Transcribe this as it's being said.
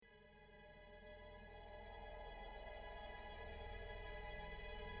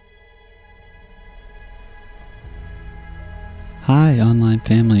Hi, online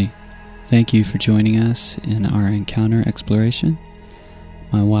family. Thank you for joining us in our encounter exploration.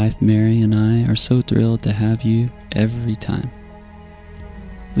 My wife Mary and I are so thrilled to have you every time.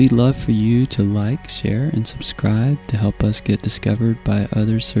 We'd love for you to like, share, and subscribe to help us get discovered by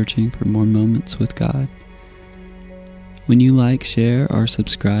others searching for more moments with God. When you like, share, or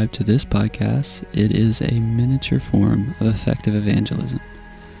subscribe to this podcast, it is a miniature form of effective evangelism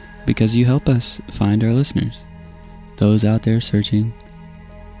because you help us find our listeners, those out there searching.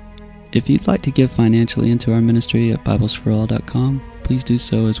 If you'd like to give financially into our ministry at biblesforall.com, please do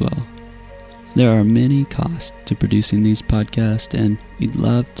so as well. There are many costs to producing these podcasts, and we'd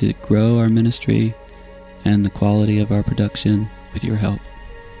love to grow our ministry and the quality of our production with your help.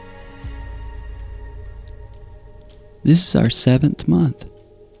 This is our 7th month,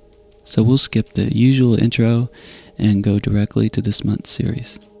 so we'll skip the usual intro and go directly to this month's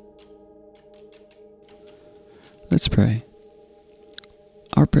series. Let's pray.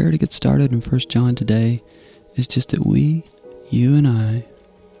 Our prayer to get started in 1 John today is just that we, you and I,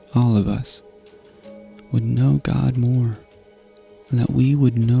 all of us, would know God more, and that we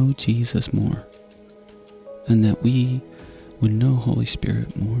would know Jesus more, and that we would know Holy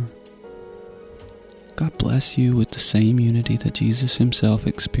Spirit more. God bless you with the same unity that Jesus himself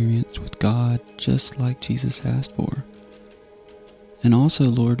experienced with God, just like Jesus asked for. And also,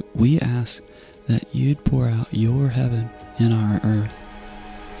 Lord, we ask that you'd pour out your heaven in our earth,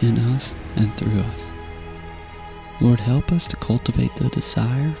 in us and through us. Lord, help us to cultivate the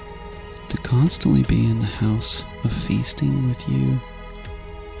desire to constantly be in the house of feasting with you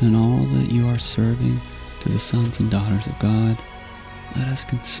and all that you are serving to the sons and daughters of God. Let us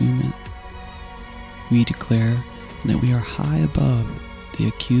consume it. We declare that we are high above the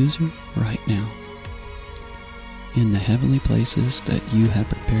accuser right now, in the heavenly places that you have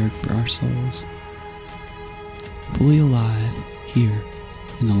prepared for our souls, fully alive here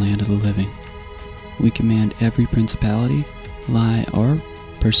in the land of the living. We command every principality, lie, or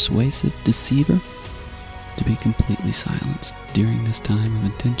persuasive deceiver to be completely silenced during this time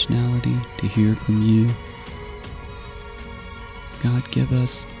of intentionality to hear from you. God, give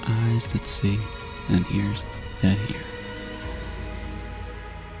us eyes that see and ears that hear.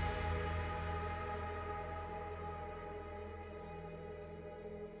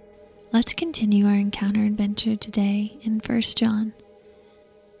 Let's continue our encounter adventure today in 1 John.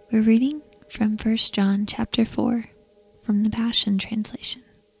 We're reading from 1 John chapter 4 from the Passion Translation.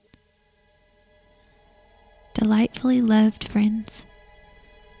 Delightfully loved friends,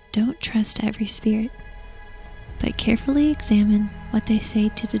 don't trust every spirit, but carefully examine what they say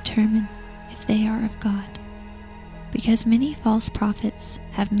to determine if they are of God, because many false prophets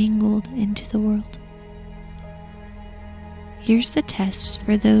have mingled into the world. Here's the test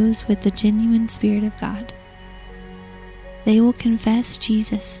for those with the genuine Spirit of God. They will confess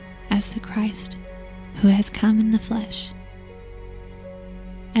Jesus as the Christ, who has come in the flesh.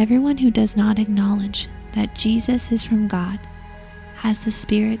 Everyone who does not acknowledge that Jesus is from God has the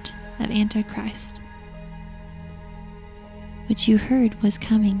spirit of Antichrist, which you heard was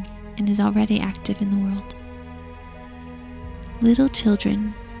coming and is already active in the world. Little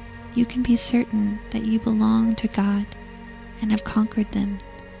children, you can be certain that you belong to God and have conquered them,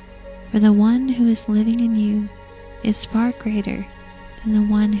 for the one who is living in you is far greater than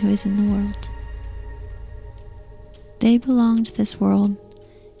the one who is in the world. They belong to this world,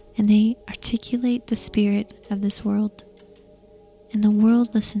 and they articulate the spirit of this world, and the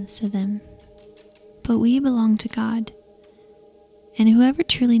world listens to them. But we belong to God, and whoever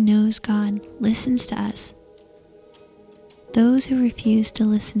truly knows God listens to us. Those who refuse to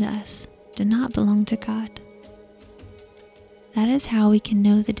listen to us do not belong to God. That is how we can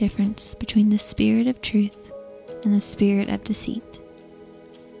know the difference between the spirit of truth and the spirit of deceit.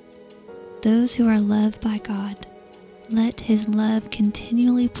 Those who are loved by God, let his love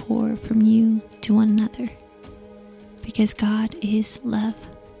continually pour from you to one another, because God is love.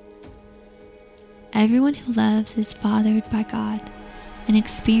 Everyone who loves is fathered by God and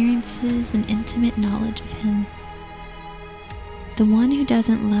experiences an intimate knowledge of him. The one who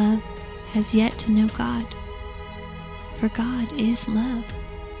doesn't love has yet to know God, for God is love.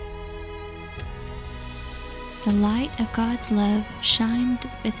 The light of God's love shined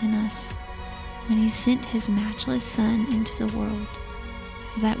within us when he sent his matchless Son into the world,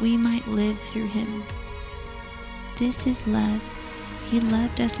 so that we might live through him. This is love. He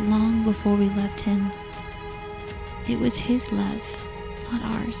loved us long before we loved him. It was his love, not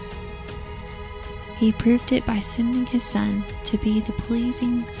ours. He proved it by sending his Son to be the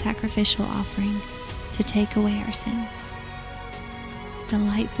pleasing sacrificial offering to take away our sins.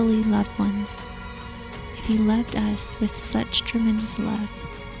 Delightfully loved ones, If he loved us with such tremendous love,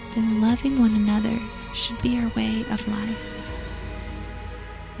 then loving one another should be our way of life.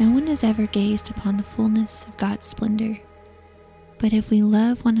 No one has ever gazed upon the fullness of God's splendor, but if we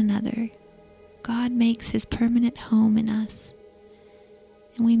love one another, God makes his permanent home in us,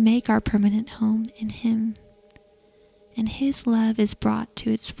 and we make our permanent home in him, and his love is brought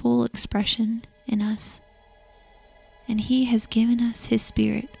to its full expression in us, and he has given us his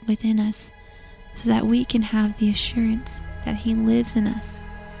Spirit within us so that we can have the assurance that he lives in us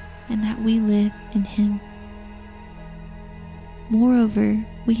and that we live in him. Moreover,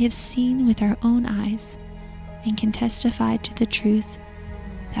 we have seen with our own eyes and can testify to the truth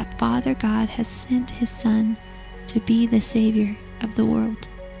that Father God has sent his Son to be the Savior of the world.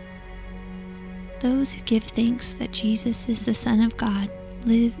 Those who give thanks that Jesus is the Son of God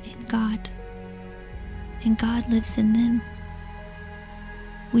live in God, and God lives in them.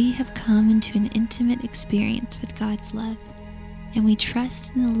 We have come into an intimate experience with God's love, and we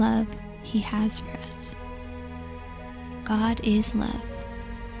trust in the love he has for us. God is love.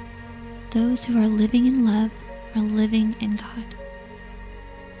 Those who are living in love are living in God,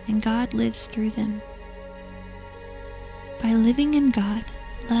 and God lives through them. By living in God,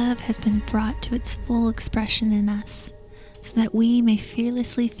 love has been brought to its full expression in us, so that we may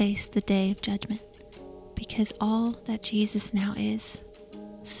fearlessly face the day of judgment. Because all that Jesus now is,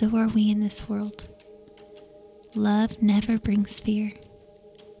 so are we in this world. Love never brings fear,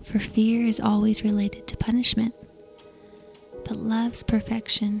 for fear is always related to punishment. But love's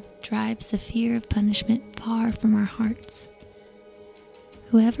perfection drives the fear of punishment far from our hearts.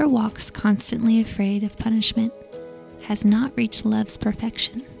 Whoever walks constantly afraid of punishment has not reached love's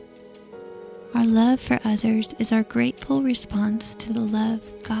perfection. Our love for others is our grateful response to the love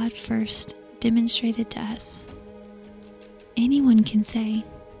God first demonstrated to us. Anyone can say,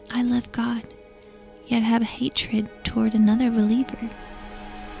 "I love God," yet have hatred toward another believer.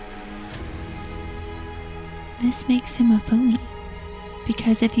 This makes him a phony,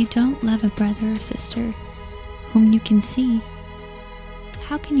 because if you don't love a brother or sister whom you can see,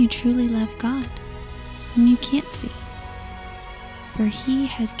 how can you truly love God, whom you can't see? For he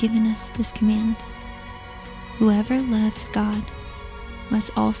has given us this command: whoever loves God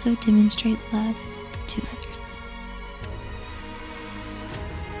must also demonstrate love to others.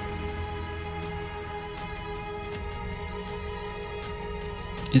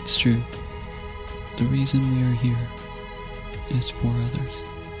 It's true. The reason we are here is for others.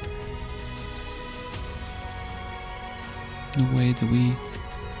 The way that we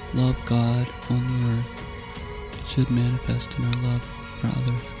love God on the earth should manifest in our love for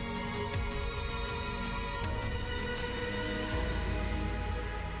others.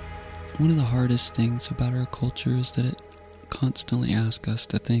 One of the hardest things about our culture is that it constantly asks us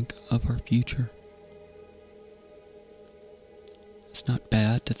to think of our future. It's not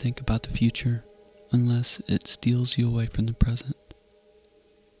bad to think about the future unless it steals you away from the present.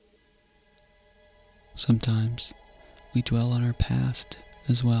 Sometimes we dwell on our past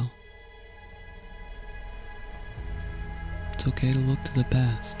as well. It's okay to look to the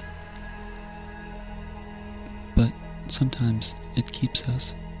past, but sometimes it keeps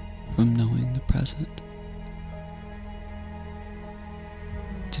us from knowing the present.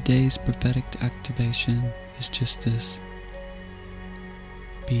 Today's prophetic activation is just this: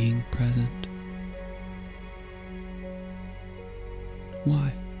 being present.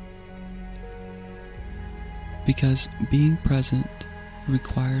 Why? Because being present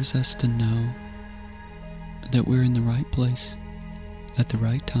requires us to know that we're in the right place at the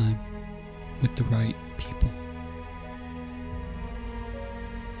right time with the right people.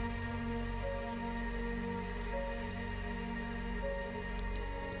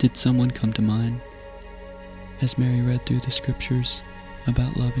 Did someone come to mind as Mary read through the scriptures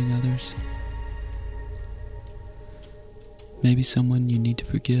about loving others? Maybe someone you need to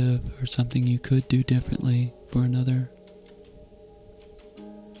forgive, or something you could do differently for another.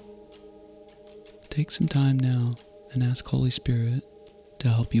 Take some time now and ask Holy Spirit to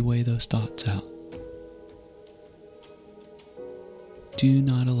help you weigh those thoughts out. Do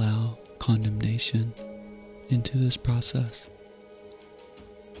not allow condemnation into this process.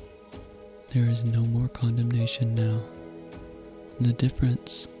 There is no more condemnation now. And the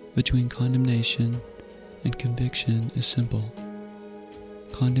difference between condemnation and conviction is simple.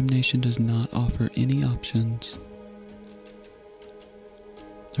 Condemnation does not offer any options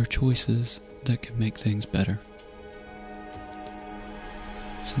or choices that can make things better.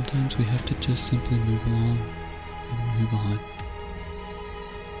 Sometimes we have to just simply move along and move on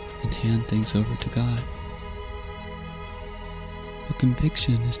and hand things over to God. But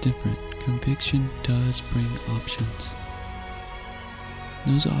conviction is different. Conviction does bring options.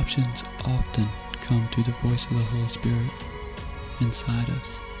 Those options often come through the voice of the Holy Spirit inside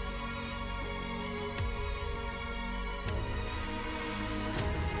us.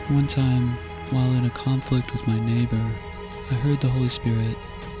 One time, while in a conflict with my neighbor, I heard the Holy Spirit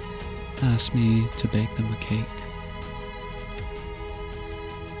ask me to bake them a cake.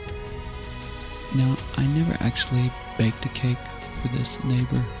 Now, I never actually baked a cake for this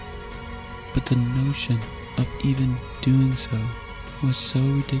neighbor, but the notion of even doing so was so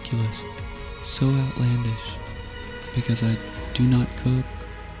ridiculous, so outlandish, because I do not cook,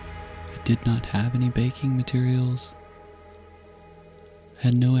 I did not have any baking materials,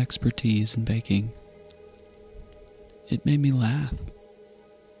 had no expertise in baking. It made me laugh,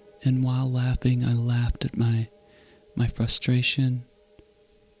 and while laughing, I laughed at my frustration.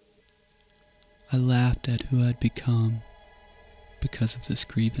 I laughed at who I'd become because of this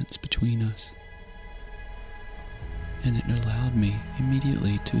grievance between us. And it allowed me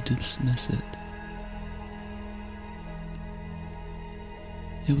immediately to dismiss it.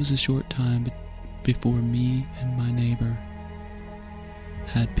 It was a short time before me and my neighbor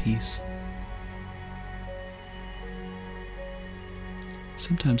had peace.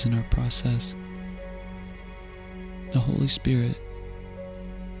 Sometimes in our process, the Holy Spirit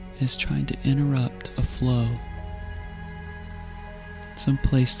is trying to interrupt a flow, some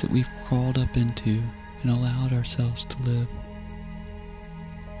place that we've crawled up into and allowed ourselves to live.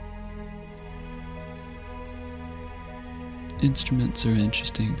 Instruments are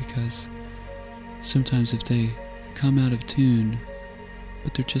interesting because sometimes if they come out of tune,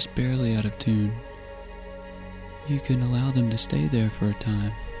 but they're just barely out of tune, you can allow them to stay there for a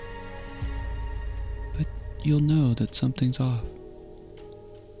time, but you'll know that something's off.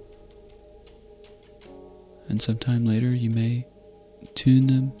 And sometime later you may tune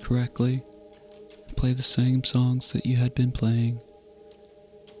them correctly, play the same songs that you had been playing,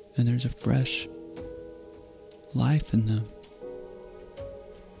 and there's a fresh life in them.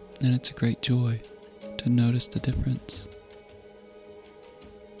 And it's a great joy to notice the difference.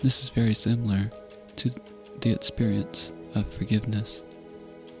 This is very similar to the experience of forgiveness.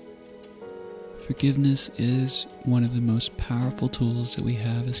 Forgiveness is one of the most powerful tools that we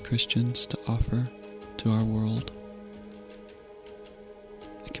have as Christians to offer to our world.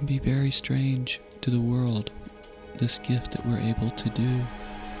 It can be very strange to the world, this gift that we're able to do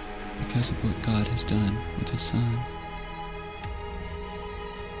because of what God has done with His Son.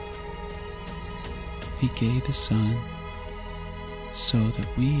 He gave His Son so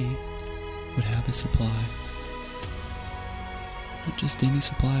that we would have a supply. Not just any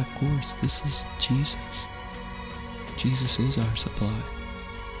supply, of course. This is Jesus. Jesus is our supply.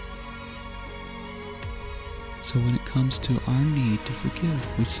 So when it comes to our need to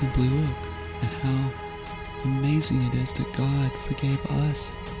forgive, we simply look at how amazing it is that God forgave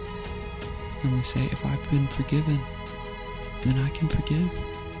us. And we say, if I've been forgiven, then I can forgive.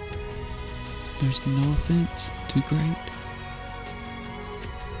 There's no offense too great.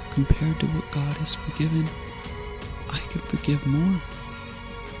 Compared to what God has forgiven, I can forgive more.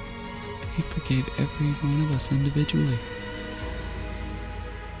 He forgave every one of us individually.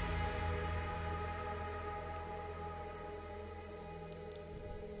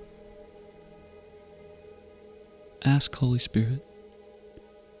 Ask Holy Spirit.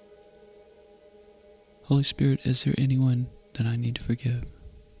 Holy Spirit, is there anyone that I need to forgive?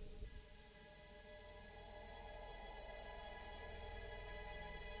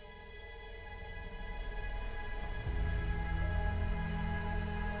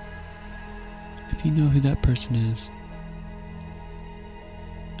 If you know who that person is,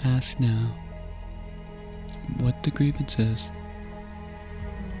 ask now what the grievance is.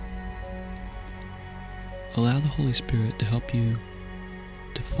 Allow the Holy Spirit to help you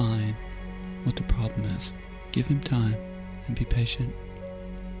define what the problem is. Give Him time and be patient.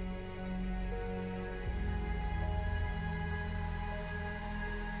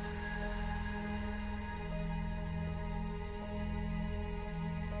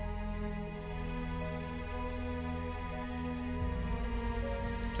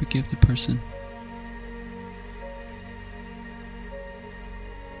 Forgive the person.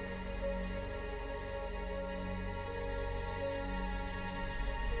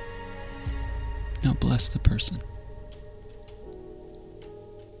 Now bless the person.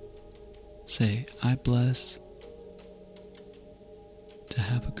 Say, I bless to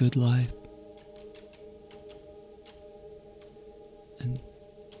have a good life and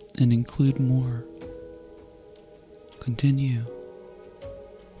include more. Continue.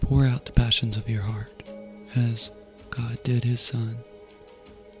 Pour out the passions of your heart as God did His Son.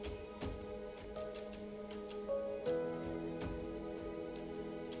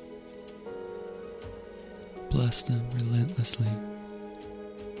 bless them relentlessly.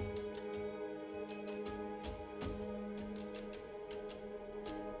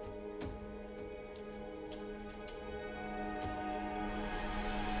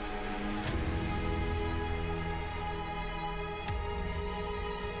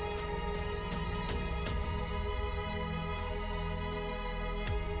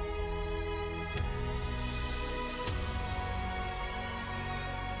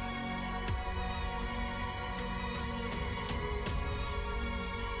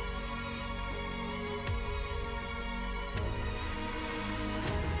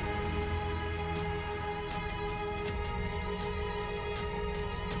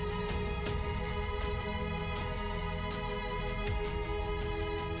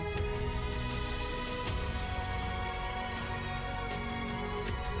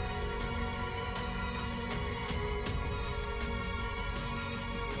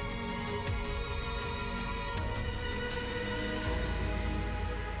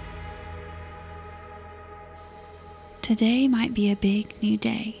 Today might be a big new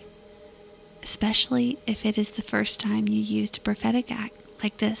day, especially if it is the first time you used a prophetic act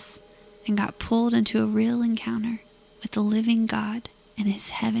like this and got pulled into a real encounter with the living God and His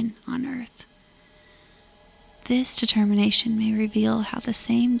heaven on earth. This determination may reveal how the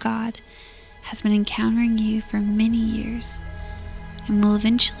same God has been encountering you for many years and will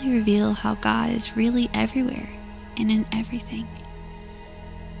eventually reveal how God is really everywhere and in everything.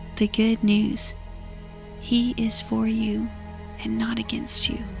 The good news: He is for you and not against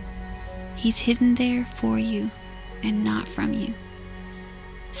you. He's hidden there for you and not from you.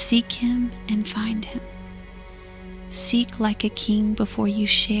 Seek Him and find Him. Seek like a king before you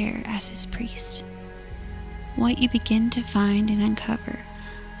share as His priest. What you begin to find and uncover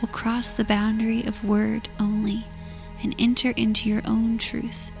will cross the boundary of word only and enter into your own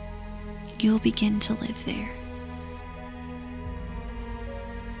truth. You'll begin to live there.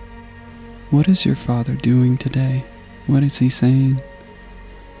 What is your Father doing today? What is He saying?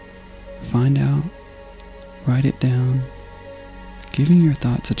 Find out, write it down, giving your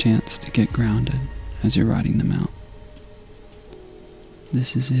thoughts a chance to get grounded as you're writing them out.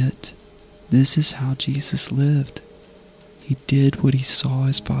 This is it. This is how Jesus lived. He did what He saw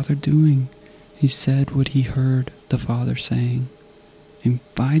His Father doing. He said what He heard the Father saying.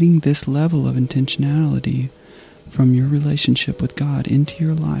 Inviting this level of intentionality from your relationship with God into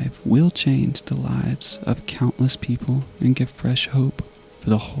your life will change the lives of countless people and give fresh hope for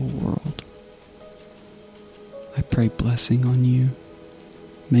the whole world. I pray blessing on you.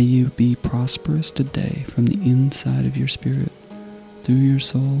 May you be prosperous today from the inside of your spirit, through your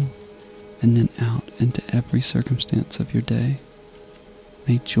soul, and then out into every circumstance of your day.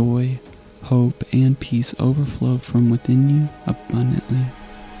 May joy, hope, and peace overflow from within you abundantly.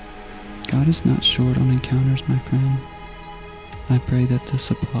 God is not short on encounters, my friend. I pray that the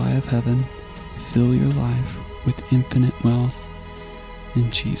supply of heaven fill your life with infinite wealth. In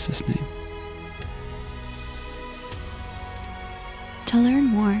Jesus' name. To learn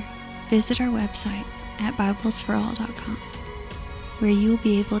more, visit our website at BiblesForAll.com, where you will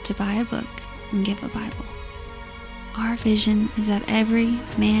be able to buy a book and give a Bible. Our vision is that every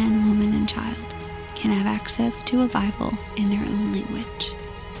man, woman, and child can have access to a Bible in their own language.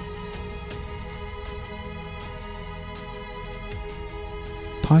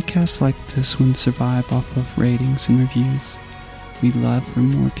 Podcasts like this one survive off of ratings and reviews. We'd love for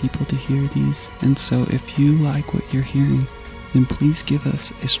more people to hear these, and so if you like what you're hearing, then please give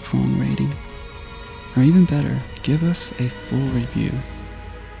us a strong rating. Or even better, give us a full review.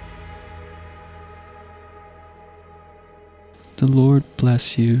 The Lord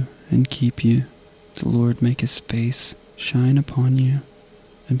bless you and keep you. The Lord make His face shine upon you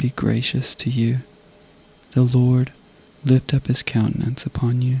and be gracious to you. The Lord lift up His countenance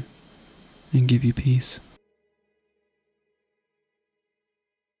upon you and give you peace.